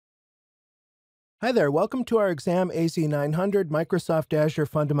Hi there, welcome to our exam AZ-900 Microsoft Azure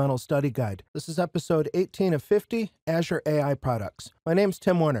Fundamental Study Guide. This is episode 18 of 50, Azure AI Products. My name's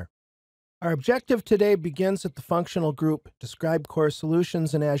Tim Warner. Our objective today begins at the functional group Describe Core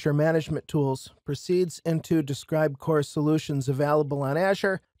Solutions in Azure Management Tools, proceeds into Describe Core Solutions available on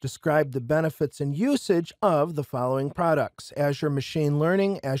Azure, describe the benefits and usage of the following products: Azure Machine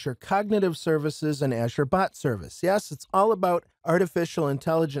Learning, Azure Cognitive Services, and Azure Bot Service. Yes, it's all about artificial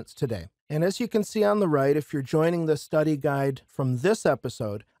intelligence today. And as you can see on the right, if you're joining the study guide from this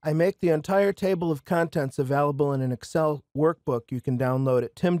episode, I make the entire table of contents available in an Excel workbook you can download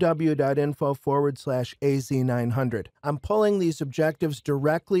at timw.info/AZ900. I'm pulling these objectives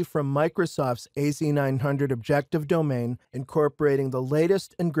directly from Microsoft's AZ900 objective domain, incorporating the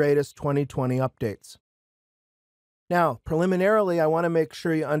latest and greatest 2020 updates. Now, preliminarily, I want to make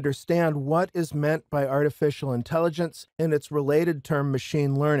sure you understand what is meant by artificial intelligence and its related term,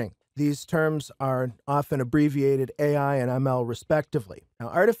 machine learning. These terms are often abbreviated AI and ML respectively. Now,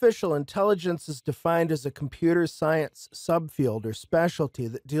 artificial intelligence is defined as a computer science subfield or specialty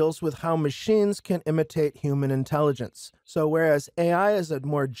that deals with how machines can imitate human intelligence. So whereas AI is a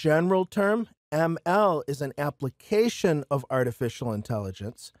more general term, ML is an application of artificial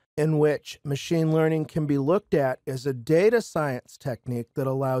intelligence in which machine learning can be looked at as a data science technique that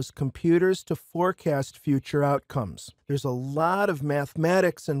allows computers to forecast future outcomes. There's a lot of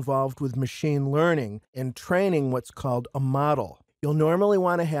mathematics involved with machine learning in training what's called a model. You'll normally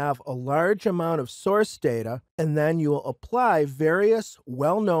want to have a large amount of source data, and then you'll apply various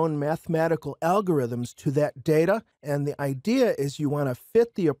well-known mathematical algorithms to that data. And the idea is you want to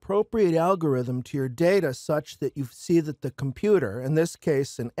fit the appropriate algorithm to your data such that you see that the computer, in this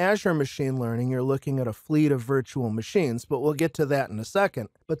case in Azure Machine Learning, you're looking at a fleet of virtual machines, but we'll get to that in a second,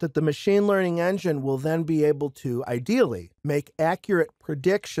 but that the machine learning engine will then be able to, ideally, make accurate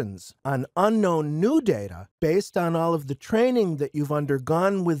predictions on unknown new data based on all of the training that you've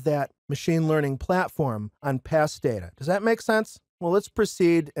undergone with that machine learning platform on past data. Does that make sense? Well, let's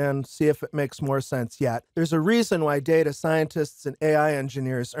proceed and see if it makes more sense yet. There's a reason why data scientists and AI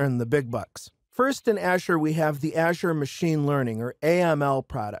engineers earn the big bucks. First, in Azure, we have the Azure Machine Learning, or AML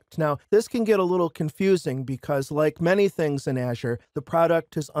product. Now, this can get a little confusing because, like many things in Azure, the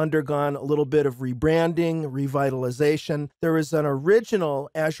product has undergone a little bit of rebranding, revitalization. There is an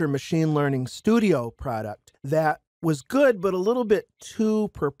original Azure Machine Learning Studio product that was good, but a little bit too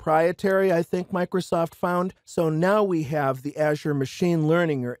proprietary, I think Microsoft found. So now we have the Azure Machine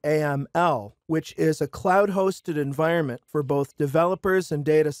Learning, or AML, which is a cloud-hosted environment for both developers and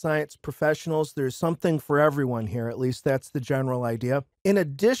data science professionals. There's something for everyone here, at least that's the general idea. In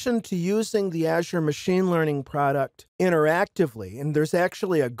addition to using the Azure Machine Learning product interactively, and there's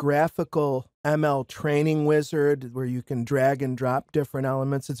actually a graphical ML training wizard where you can drag and drop different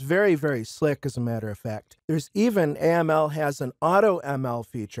elements. It's very, very slick, as a matter of fact. There's even, AML has an auto ML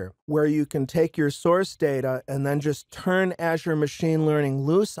feature where you can take your source data and then just turn Azure Machine Learning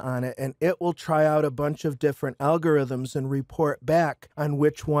loose on it, and it will try out a bunch of different algorithms and report back on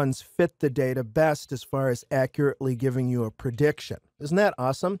which ones fit the data best as far as accurately giving you a prediction. Isn't that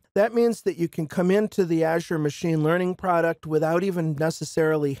awesome? That means that you can come into the Azure Machine Learning product without even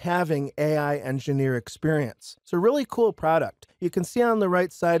necessarily having AI engineer experience. It's a really cool product. You can see on the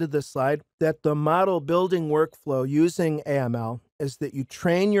right side of this slide that the model building workflow using AML is that you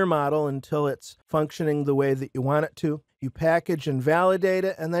train your model until it's functioning the way that you want it to. You package and validate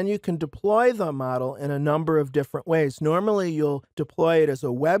it, and then you can deploy the model in a number of different ways. Normally, you'll deploy it as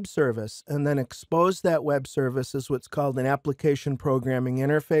a web service and then expose that web service as what's called an application programming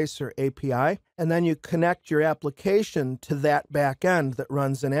interface, or API. And then you connect your application to that back end that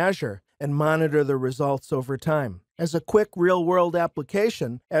runs in Azure and monitor the results over time. As a quick real-world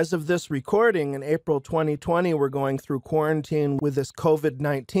application, as of this recording in April 2020, we're going through quarantine with this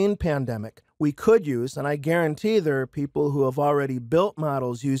COVID-19 pandemic. We could use, and I guarantee there are people who have already built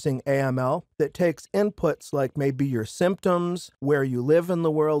models using AML that takes inputs like maybe your symptoms, where you live in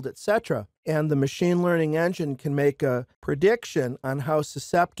the world, etc. And the machine learning engine can make a prediction on how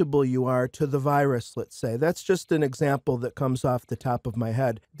susceptible you are to the virus, let's say. That's just an example that comes off the top of my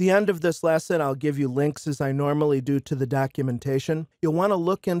head. At the end of this lesson, I'll give you links, as I normally do, to the documentation. You'll want to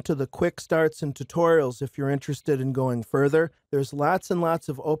look into the quick starts and tutorials if you're interested in going further. There's lots and lots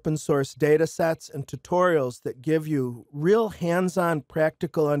of open source data sets and tutorials that give you real hands-on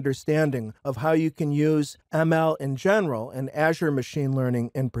practical understanding of how you can use ML in general and Azure Machine Learning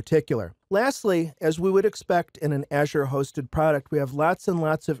in particular. Lastly, as we would expect in an Azure-hosted product, we have lots and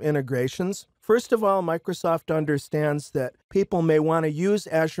lots of integrations. First of all, Microsoft understands that people may want to use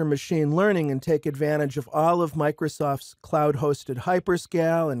Azure Machine Learning and take advantage of all of Microsoft's cloud-hosted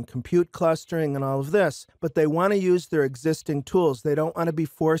hyperscale and compute clustering and all of this, but they want to use their existing tools. They don't want to be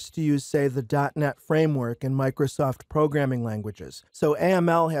forced to use, say, the .NET framework in Microsoft programming languages. So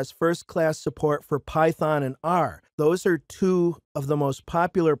AML has first-class support for Python and R. Those are two of the most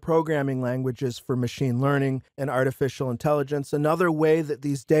popular programming languages for machine learning and artificial intelligence. Another way that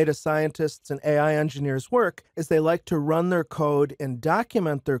these data scientists and AI engineers work is they like to run their code and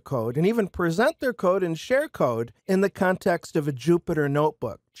document their code and even present their code and share code in the context of a Jupyter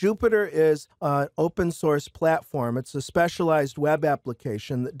notebook. Jupyter is an open source platform. It's a specialized web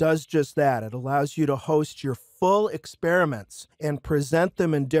application that does just that. It allows you to host your full experiments and present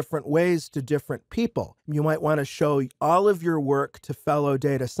them in different ways to different people. You might want to show all of your work to fellow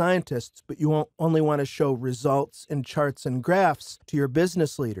data scientists, but you won't only want to show results in charts and graphs to your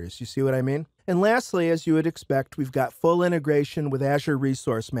business leaders. You see what I mean? And lastly, as you would expect, we've got full integration with Azure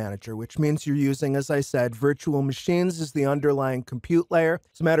Resource Manager, which means you're using, as I said, virtual machines as the underlying compute layer.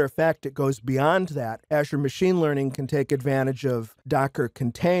 As a matter of fact, it goes beyond that. Azure Machine Learning can take advantage of Docker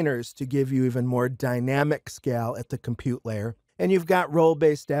containers to give you even more dynamic scale at the compute layer. And you've got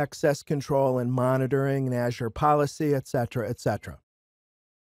role-based access control and monitoring and Azure policy, etc., etc.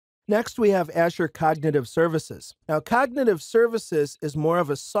 Next, we have Azure Cognitive Services. Now, Cognitive Services is more of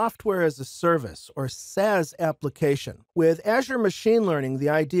a software as a service, or SaaS application. With Azure Machine Learning, the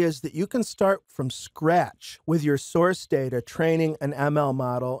idea is that you can start from scratch with your source data, training an ML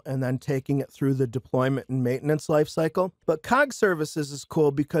model, and then taking it through the deployment and maintenance lifecycle. But Cog Services is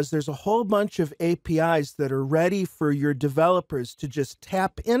cool because there's a whole bunch of APIs that are ready for your developers to just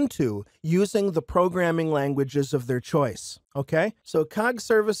tap into using the programming languages of their choice. Okay, so Cog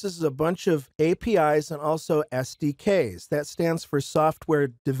Services is a bunch of APIs and also SDKs. That stands for Software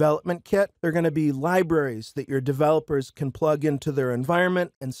Development Kit. They're going to be libraries that your developers can plug into their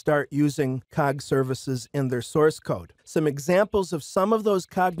environment and start using Cog Services in their source code. Some examples of some of those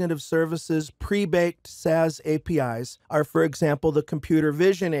cognitive services pre-baked SaaS APIs are, for example, the Computer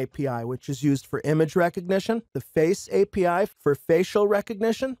Vision API, which is used for image recognition, the Face API for facial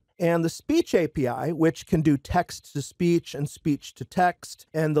recognition, and the Speech API, which can do text-to-speech and speech-to-text,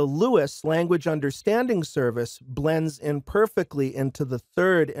 and the LUIS language understanding service blends in perfectly into the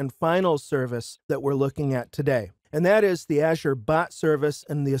third and final service that we're looking at today. And that is the Azure Bot service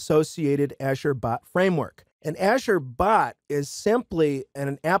and the associated Azure Bot framework. An Azure Bot is simply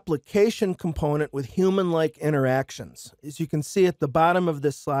an application component with human-like interactions. As you can see at the bottom of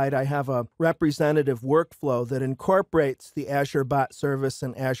this slide, I have a representative workflow that incorporates the Azure Bot service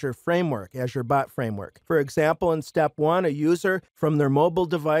and Azure framework, Azure Bot framework. For example, in step 1, a user from their mobile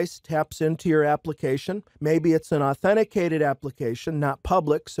device taps into your application. Maybe it's an authenticated application, not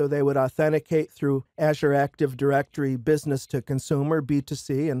public, so they would authenticate through Azure Active Directory business to consumer,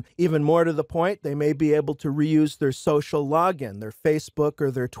 B2C, and even more to the point, they may be able to reuse their social login, their Facebook or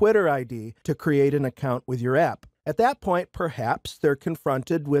their Twitter ID, to create an account with your app. At that point, perhaps they're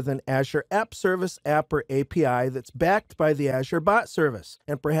confronted with an Azure App Service app or API that's backed by the Azure Bot service.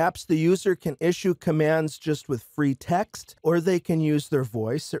 And perhaps the user can issue commands just with free text, or they can use their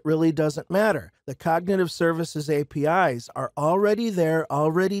voice. It really doesn't matter. The Cognitive Services APIs are already there,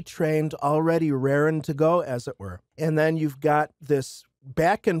 already trained, already raring to go, as it were. And then you've got this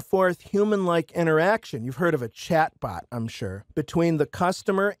back and forth human-like interaction. You've heard of a chat bot, I'm sure, between the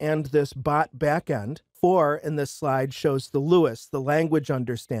customer and this bot backend. 4 in this slide shows the LUIS, the language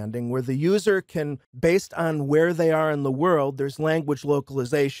understanding, where the user can, based on where they are in the world, there's language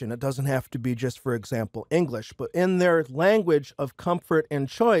localization. It doesn't have to be just, for example, English, but in their language of comfort and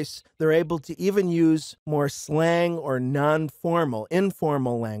choice, they're able to even use more slang or non-formal,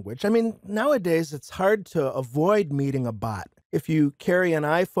 informal language. I mean, nowadays it's hard to avoid meeting a bot. If you carry an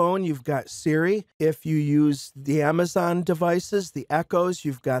iPhone, you've got Siri. If you use the Amazon devices, the Echoes,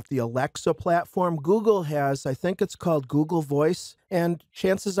 you've got the Alexa platform. Google has, I think it's called Google Voice. And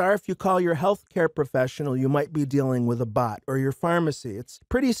chances are, if you call your healthcare professional, you might be dealing with a bot, or your pharmacy. It's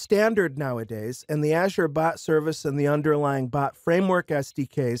pretty standard nowadays, and the Azure Bot service and the underlying bot framework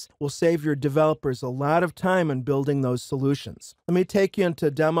SDKs will save your developers a lot of time in building those solutions. Let me take you into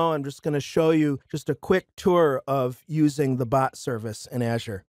a demo. I'm just going to show you just a quick tour of using the bot service in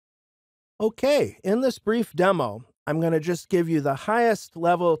Azure. Okay, in this brief demo, I'm going to just give you the highest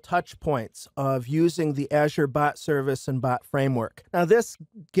level touch points of using the Azure Bot Service and Bot Framework. Now, this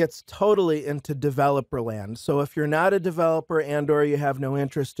gets totally into developer land. So if you're not a developer or you have no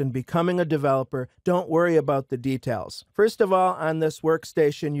interest in becoming a developer, don't worry about the details. First of all, on this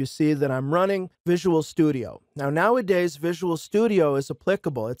workstation, you see that I'm running Visual Studio. Now, nowadays, Visual Studio is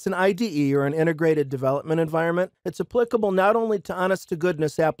applicable. It's an IDE, or an integrated development environment. It's applicable not only to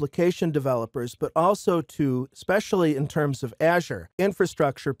honest-to-goodness application developers, but also to, especially in terms of Azure,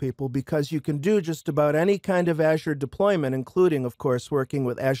 infrastructure people, because you can do just about any kind of Azure deployment, including, of course, working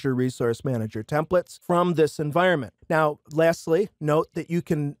with Azure Resource Manager templates from this environment. Now, lastly, note that you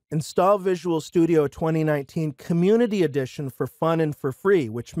can install Visual Studio 2019 Community Edition for fun and for free,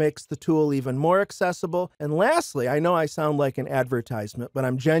 which makes the tool even more accessible. And lastly, I know I sound like an advertisement, but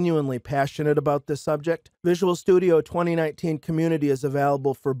I'm genuinely passionate about this subject. Visual Studio 2019 Community is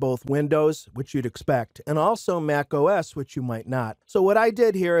available for both Windows, which you'd expect, and also Mac OS, which you might not. So what I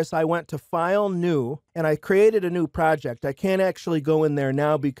did here is I went to File, New, and I created a new project. I can't actually go in there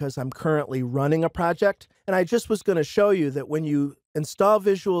now because I'm currently running a project. And I just was going to show you that when you install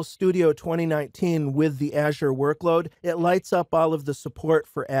Visual Studio 2019 with the Azure workload, it lights up all of the support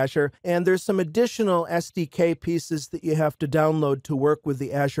for Azure. And there's some additional SDK pieces that you have to download to work with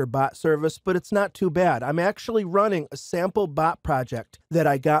the Azure Bot Service, but it's not too bad. I'm actually running a sample bot project that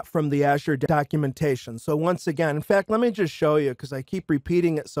I got from the Azure documentation. So once again, in fact, let me just show you, because I keep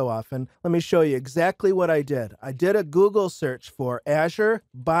repeating it so often. Let me show you exactly what I did. I did a Google search for Azure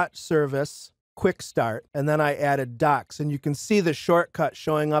Bot Service Quick Start, and then I added docs, and you can see the shortcut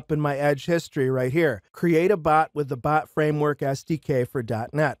showing up in my Edge history right here. Create a bot with the Bot Framework SDK for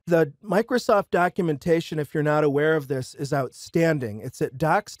 .NET. The Microsoft documentation, if you're not aware of this, is outstanding. It's at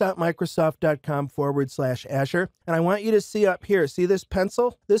docs.microsoft.com/Azure, and I want you to see up here, see this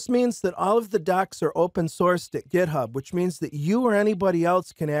pencil? This means that all of the docs are open sourced at GitHub, which means that you or anybody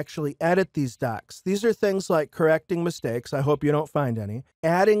else can actually edit these docs. These are things like correcting mistakes, I hope you don't find any,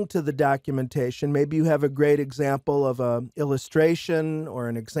 adding to the documentation. Maybe you have a great example of an illustration or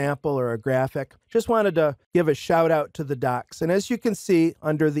an example or a graphic. Just wanted to give a shout out to the docs. And as you can see,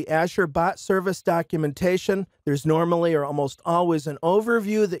 under the Azure Bot Service documentation, there's normally or almost always an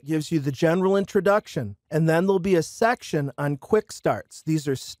overview that gives you the general introduction. And then there'll be a section on quick starts. These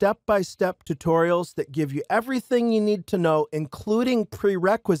are step-by-step tutorials that give you everything you need to know, including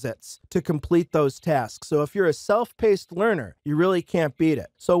prerequisites to complete those tasks. So if you're a self-paced learner, you really can't beat it.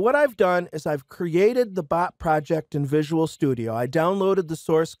 So what I've done is I've created the bot project in Visual Studio. I downloaded the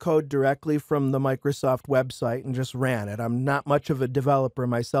source code directly from the Microsoft website and just ran it. I'm not much of a developer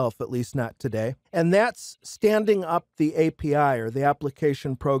myself, at least not today. And that's standing up the API, or the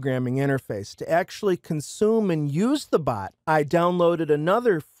application programming interface. To actually consume and use the bot, I downloaded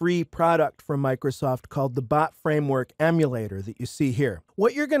another free product from Microsoft called the Bot Framework Emulator that you see here.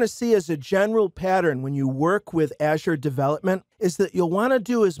 What you're going to see as a general pattern when you work with Azure development is that you'll want to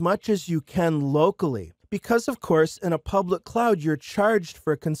do as much as you can locally. Because, of course, in a public cloud, you're charged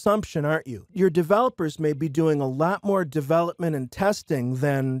for consumption, aren't you? Your developers may be doing a lot more development and testing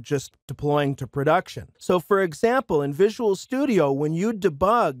than just deploying to production. So, for example, in Visual Studio, when you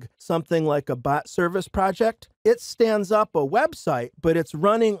debug something like a bot service project, it stands up a website, but it's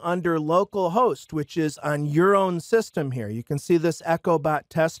running under localhost, which is on your own system here. You can see this EchoBot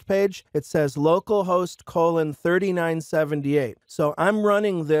test page. It says localhost:3978. So I'm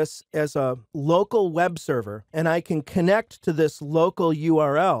running this as a local web server, and I can connect to this local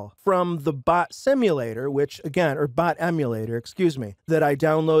URL from the bot simulator, which again, or bot emulator, excuse me, that I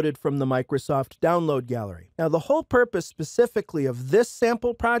downloaded from the Microsoft download gallery. Now, the whole purpose specifically of this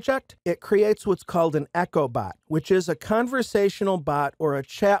sample project, it creates what's called an EchoBot, which is a conversational bot or a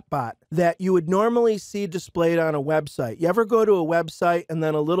chat bot that you would normally see displayed on a website. You ever go to a website and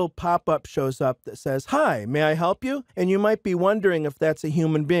then a little pop-up shows up that says, "Hi, may I help you?" And you might be wondering if that's a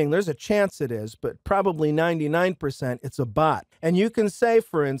human being. There's a chance it is, but probably 99% it's a bot. And you can say,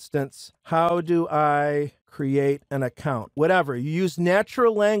 for instance, "How do I create an account?" Whatever. You use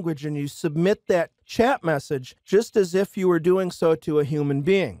natural language and you submit that chat message just as if you were doing so to a human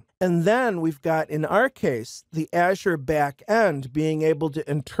being. And then we've got, in our case, the Azure back end being able to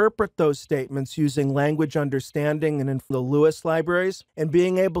interpret those statements using language understanding and in the Lewis libraries, and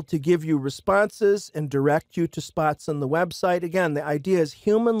being able to give you responses and direct you to spots on the website. Again, the idea is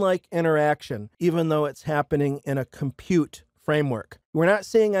human-like interaction, even though it's happening in a compute framework. We're not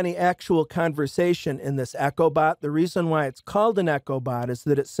seeing any actual conversation in this EchoBot. The reason why it's called an EchoBot is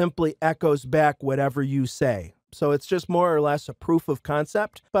that it simply echoes back whatever you say. so it's just more or less a proof of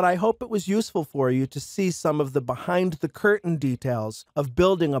concept, but I hope it was useful for you to see some of the behind-the-curtain details of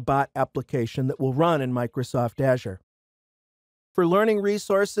building a bot application that will run in Microsoft Azure. For learning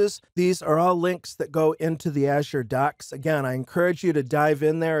resources, these are all links that go into the Azure Docs. Again, I encourage you to dive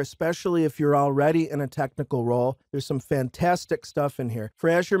in there, especially if you're already in a technical role. There's some fantastic stuff in here. For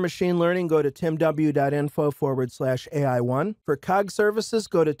Azure Machine Learning, go to timw.info/AI1. For COG services,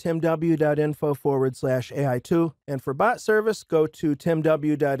 go to timw.info/AI2. And for bot service, go to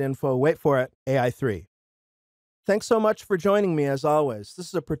timw.info, wait for it, AI3. Thanks so much for joining me, as always. This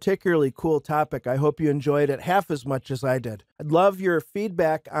is a particularly cool topic. I hope you enjoyed it half as much as I did. I'd love your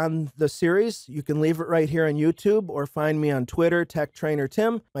feedback on the series. You can leave it right here on YouTube or find me on Twitter,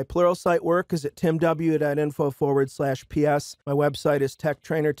 TechTrainerTim. My Pluralsight work is at timw.info/PS. My website is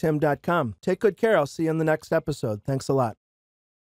techtrainertim.com. Take good care. I'll see you in the next episode. Thanks a lot.